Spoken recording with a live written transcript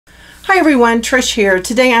Hi everyone, Trish here.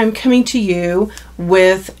 Today I'm coming to you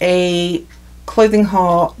with a clothing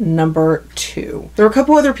haul number 2. There are a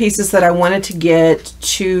couple other pieces that I wanted to get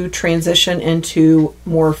to transition into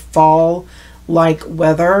more fall-like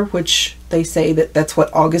weather, which they say that that's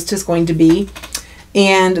what August is going to be.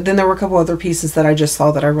 And then there were a couple other pieces that I just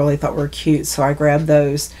saw that I really thought were cute, so I grabbed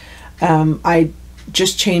those. I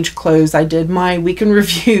just changed clothes. I did my week in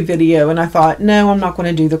review video and I thought, no, I'm not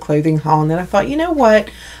going to do the clothing haul. And then I thought, you know what?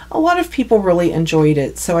 A lot of people really enjoyed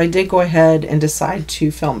it. So I did go ahead and decide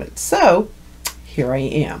to film it. So here I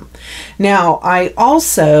am. Now, I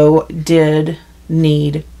also did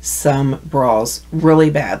need some bras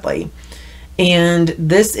really badly. And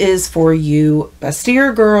this is for you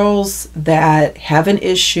bustier girls that have an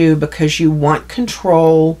issue because you want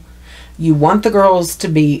control. You want the girls to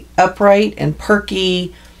be upright and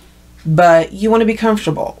perky, but you want to be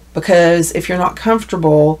comfortable, because if you're not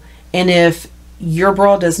comfortable and if your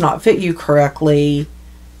bra does not fit you correctly,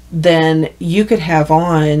 then you could have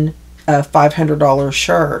on a $500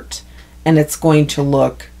 shirt and it's going to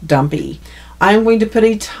look dumpy. I'm going to put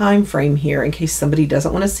a time frame here in case somebody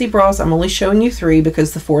doesn't want to see bras. I'm only showing you 3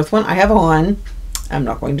 because the 4th one I have on. I'm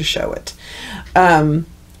not going to show it.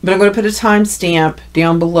 But I'm going to put a timestamp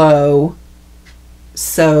down below,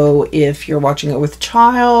 so if you're watching it with a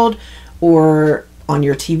child or on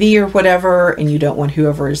your TV or whatever, and you don't want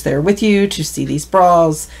whoever is there with you to see these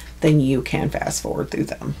bras, then you can fast forward through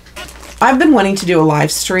them. I've been wanting to do a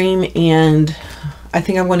live stream, and I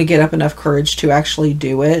think I'm going to get up enough courage to actually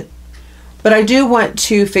do it. But I do want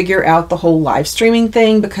to figure out the whole live streaming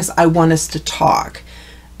thing because I want us to talk.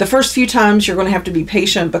 The first few times you're going to have to be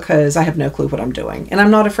patient because I have no clue what I'm doing. And I'm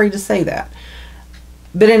not afraid to say that.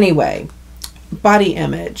 But anyway, body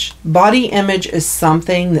image. Body image is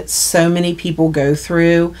something that so many people go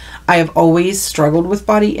through. I have always struggled with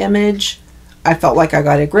body image. I felt like I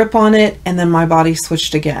got a grip on it and then my body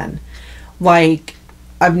switched again. Like,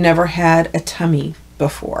 I've never had a tummy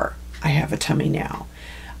before. I have a tummy now.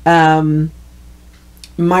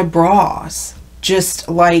 My bras, just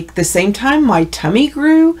like the same time my tummy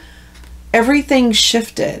grew, everything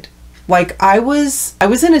shifted. Like I was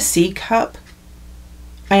in a C cup.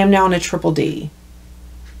 I am now in a triple D.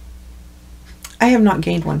 I have not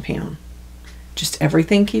gained 1 pound. Just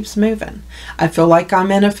everything keeps moving. I feel like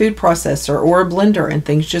I'm in a food processor or a blender and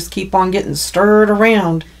things just keep on getting stirred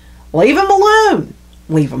around. Leave them alone.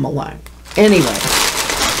 Leave them alone. Anyway,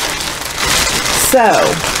 so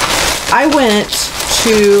I went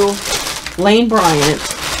to Lane Bryant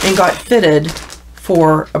and got fitted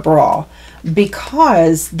for a bra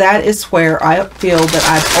because that is where I feel that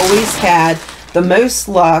I've always had the most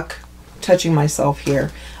luck. Touching myself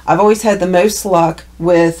here, I've always had the most luck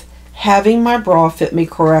with having my bra fit me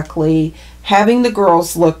correctly, having the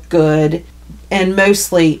girls look good, and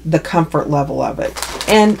mostly the comfort level of it.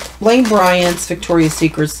 And Lane Bryant's, Victoria's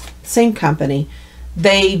Secret's, same company,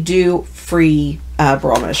 they do free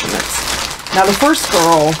bra measurements. Now the first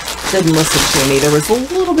girl didn't listen to me. There was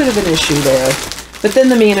a little bit of an issue there, but then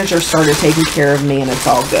the manager started taking care of me and it's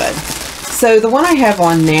all good. So the one I have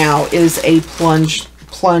on now is a plunge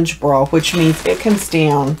bra, which means it comes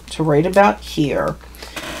down to right about here.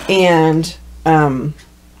 And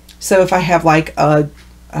so if I have like a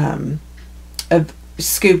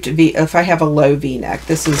scooped V, if I have a low V-neck,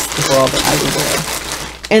 this is the bra that I would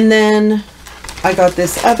wear. And then I got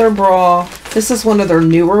this other bra. This is one of their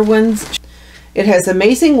newer ones. It has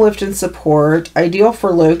amazing lift and support, ideal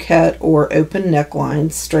for low cut or open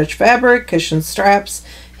necklines, stretch fabric, cushion straps,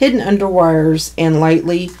 hidden underwires, and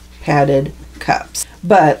lightly padded cups.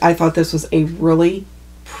 But I thought this was a really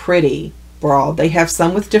pretty bra. They have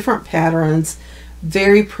some with different patterns,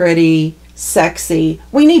 very pretty, sexy.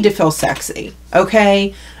 We need to feel sexy,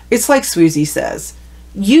 okay? It's like Swoozie says,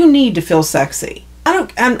 you need to feel sexy.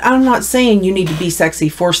 I'm not saying you need to be sexy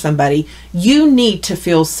for somebody. You need to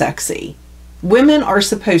feel sexy. Women are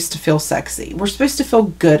supposed to feel sexy. We're supposed to feel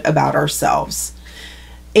good about ourselves.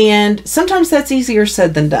 And sometimes that's easier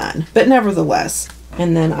said than done, but nevertheless.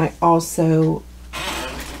 And then I also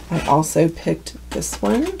picked this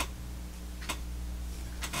one.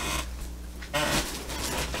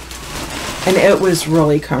 And it was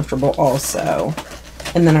really comfortable also.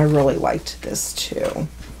 And then I really liked this too.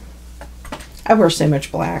 I wear so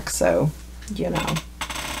much black, so, you know.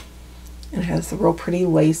 It has the real pretty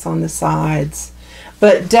lace on the sides.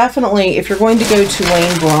 But definitely, if you're going to go to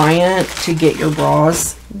Lane Bryant to get your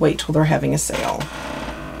bras, wait till they're having a sale.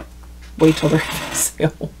 Wait till they're having a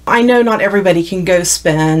sale. I know not everybody can go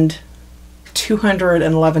spend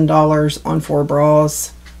 $211 on 4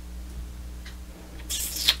 bras.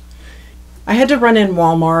 I had to run in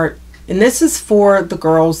Walmart And this is for the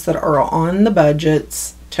girls that are on the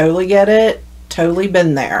budgets. Totally get it. Totally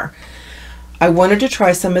been there. I wanted to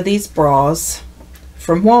try some of these bras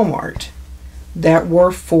from Walmart that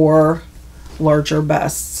were for larger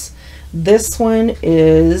busts. This one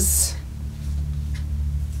is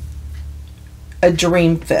a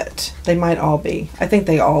dream fit. They might all be. I think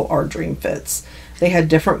they all are dream fits. They had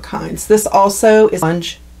different kinds. This also is a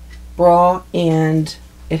sponge bra, and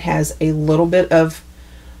it has a little bit of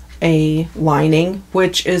a lining,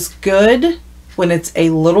 which is good when it's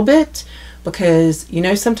a little bit, because you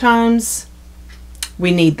know sometimes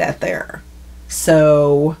we need that there.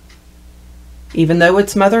 So even though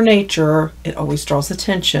it's Mother Nature, it always draws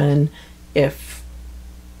attention if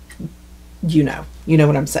you know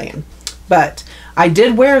what I'm saying. But I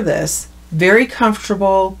did wear this. Very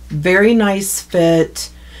comfortable, very nice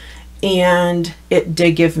fit, and it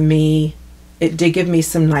did give me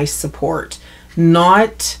some nice support.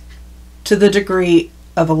 Not to the degree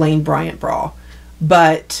of a Lane Bryant bra,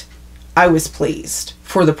 but I was pleased.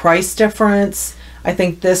 For the price difference, I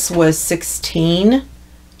think this was $16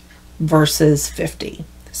 versus $50.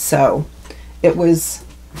 So it was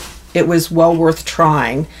well worth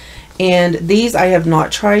trying. And these I have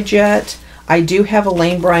not tried yet. I do have a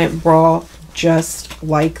Lane Bryant bra just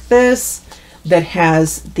like this that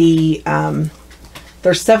has the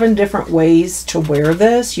there's 7 different ways to wear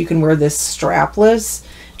this. You can wear this strapless.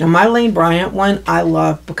 Now my Lane Bryant one I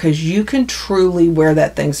love because you can truly wear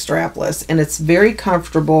that thing strapless, and it's very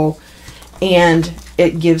comfortable and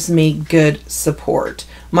it gives me good support.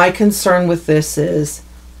 My concern with this is,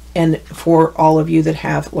 and for all of you that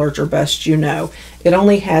have larger busts, you know, it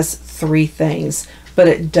only has 3 things, but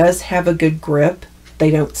it does have a good grip. They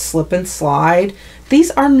don't slip and slide. These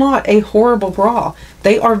are not a horrible bra.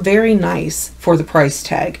 They are very nice for the price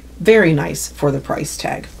tag. Very nice for the price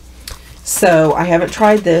tag. So I haven't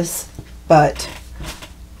tried this, but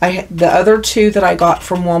the other 2 that I got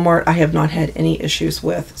from Walmart, I have not had any issues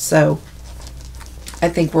with. So I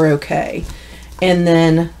think we're okay. And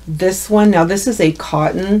then this one, now this is a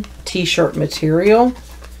cotton t-shirt material,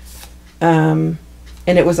 and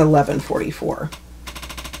it was $11.44.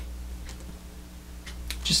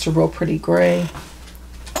 Just a real pretty gray.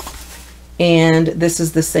 And this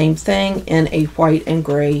is the same thing in a white and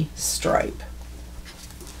gray stripe.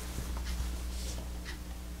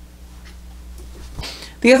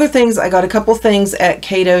 The other things, I got a couple things at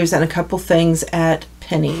Cato's and a couple things at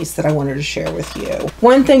Penny's that I wanted to share with you.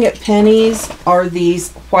 One thing at Penny's are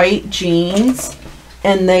these white jeans,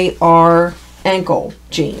 and they are ankle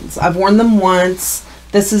jeans. I've worn them once.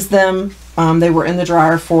 This is them. They were in the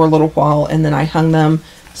dryer for a little while, and then I hung them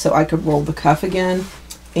so I could roll the cuff again,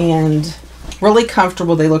 and really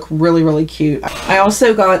comfortable. They look really, really cute. I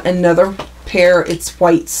also got another pair. It's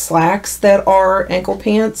white slacks that are ankle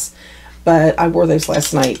pants, but I wore those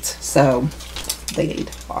last night, so they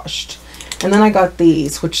need washed. And then I got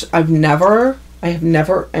these, which I have never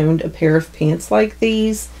owned a pair of pants like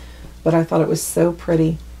these, but I thought it was so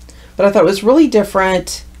pretty. But I thought it was really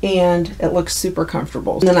different, and it looks super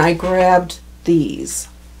comfortable. And then I grabbed these.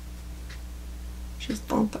 Just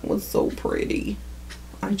thought that was so pretty.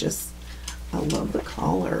 I love the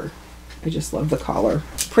collar. I just love the collar.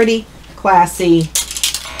 Pretty, classy.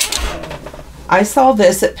 I saw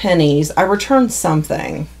this at Penny's. I returned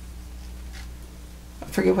something. I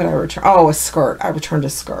forget what I returned. Oh, a skirt. I returned a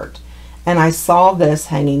skirt. And I saw this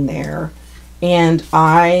hanging there, and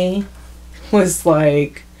I was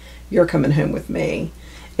like, you're coming home with me.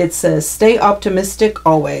 It says, stay optimistic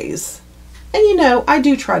always. And you know, I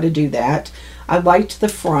do try to do that. I liked the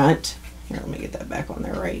front. Here, let me get that back on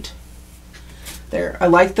there right there. I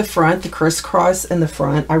liked the front, the crisscross in the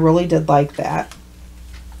front. I really did like that.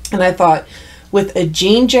 And I thought with a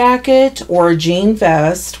jean jacket or a jean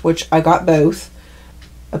vest, which I got both,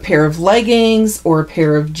 a pair of leggings or a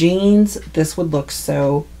pair of jeans, this would look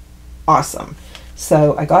so awesome.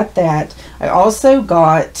 So I got that. I also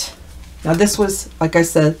got, now this was, like I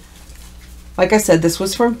said, this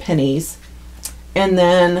was from Penny's. And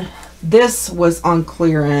then this was on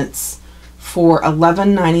clearance for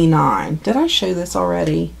 $11.99. Did I show this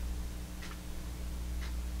already?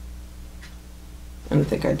 I don't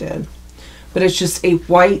think I did. But it's just a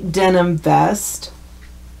white denim vest,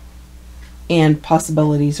 and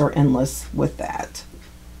possibilities are endless with that.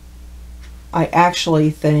 I actually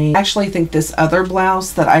think this other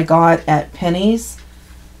blouse that I got at Penny's,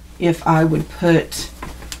 if I would put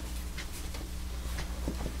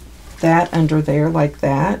that under there like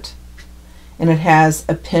that, and it has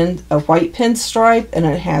a white pinstripe and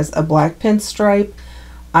it has a black pinstripe,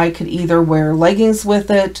 I could either wear leggings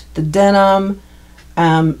with it, the denim,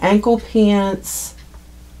 ankle pants,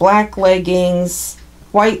 black leggings,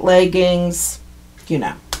 white leggings, you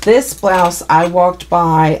know. This blouse I walked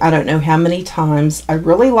by I don't know how many times. I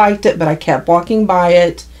really liked it, but I kept walking by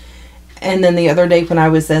it. And then the other day when I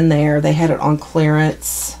was in there, they had it on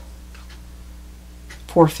clearance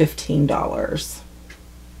for $15.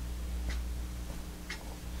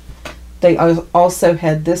 They also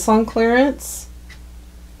had this on clearance,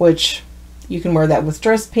 which you can wear that with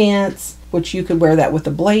dress pants, which you could wear that with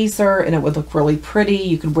a blazer and it would look really pretty.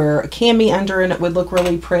 You could wear a cami under and it would look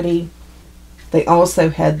really pretty. They also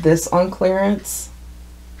had this on clearance.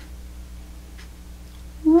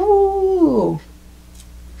 Woo!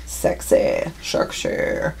 Sexy. Shark.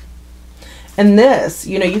 And this,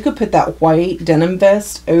 you know, you could put that white denim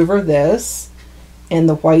vest over this and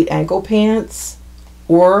the white ankle pants,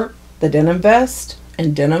 or the denim vest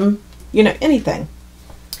and denim, you know, anything.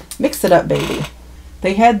 Mix it up, baby.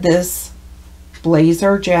 They had this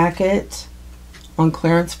blazer jacket on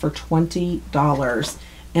clearance for $20.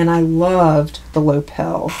 And I loved the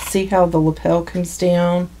lapel. See how the lapel comes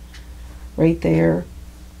down right there?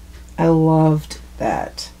 I loved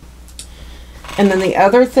that. And then the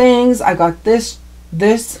other things, I got this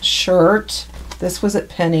shirt. This was at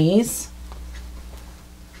Penny's.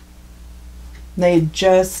 They had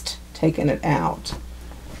just taken it out.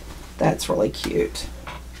 That's really cute.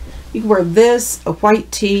 You can wear this, a white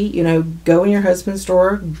tee, you know, go in your husband's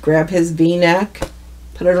drawer, grab his V-neck,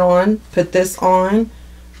 put it on, put this on,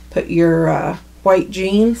 put your white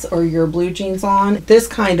jeans or your blue jeans on. This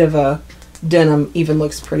kind of a denim even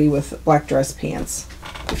looks pretty with black dress pants.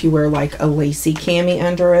 If you wear like a lacy cami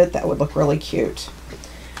under it, that would look really cute.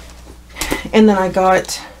 And then I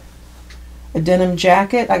got a denim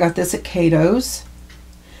jacket. I got this at Cato's.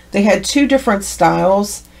 They had two different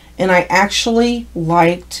styles, and I actually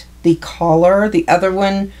liked the collar. The other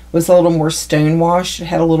one was a little more stonewashed. It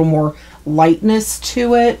had a little more lightness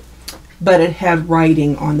to it, but it had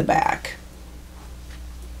writing on the back.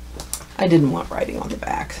 I didn't want writing on the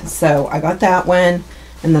back, so I got that one.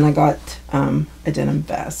 And then I got a denim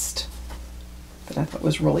vest that I thought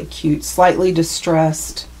was really cute, slightly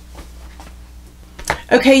distressed.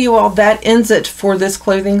 Okay, you all, that ends it for this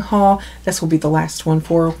clothing haul. This will be the last one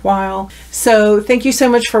for a while. So thank you so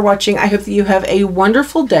much for watching. I hope that you have a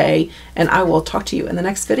wonderful day, and I will talk to you in the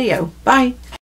next video. Bye.